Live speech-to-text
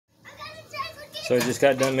So I just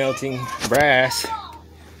got done melting brass.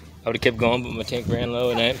 I would have kept going, but my tank ran low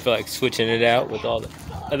and I didn't feel like switching it out with all the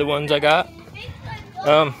other ones I got.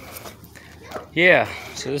 Yeah,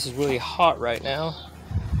 so this is really hot right now.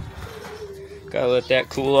 Gotta let that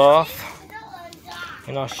cool off.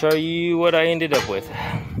 And I'll show you what I ended up with.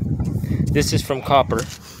 This is from copper.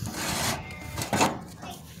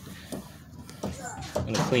 I'm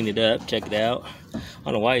gonna clean it up, check it out. I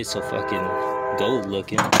don't know why it's so fucking gold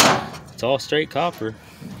looking. It's all straight copper.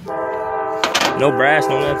 No brass,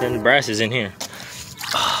 no nothing. The brass is in here.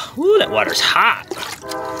 Oh, ooh, that water's hot.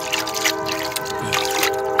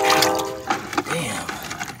 Damn.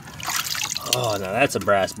 Oh, now that's a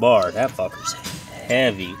brass bar. That fucker's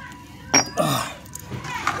heavy. Oh,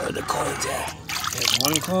 where are the coins at? There's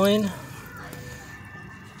one coin.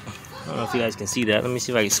 I don't know if you guys can see that. Let me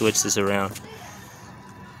see if I can switch this around.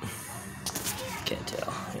 Can't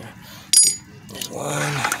tell. Here. There's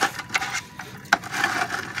one.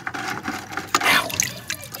 Ow.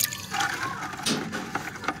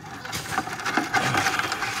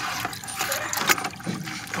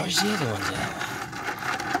 Where's the other ones at?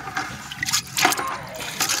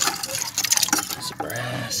 It's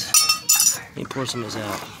brass. Let me pour some of this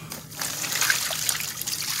out.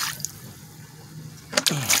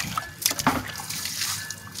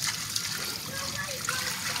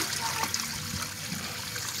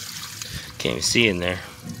 Can't even see in there.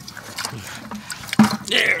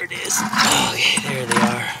 There it is. Okay, there they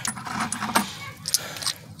are.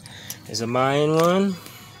 There's a Mayan one.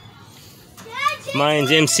 If Mayan's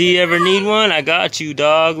MC ever need one, I got you,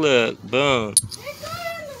 dog. Look, boom.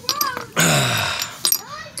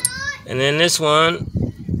 And then this one,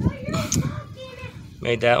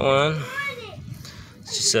 made that one.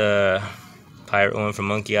 It's just a pirate one from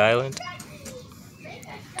Monkey Island.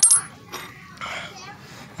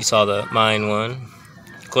 You saw the mine one.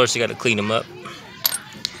 Of course, you got to clean them up.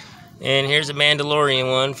 And here's a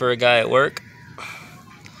Mandalorian one for a guy at work.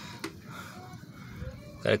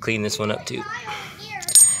 Got to clean this one up too.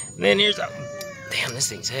 And then here's a... Damn, this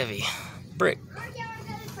thing's heavy. Brick.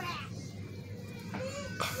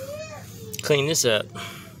 Clean this up.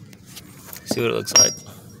 See what it looks like.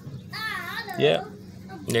 Yeah.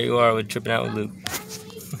 There you are with Tripping Out with Luke.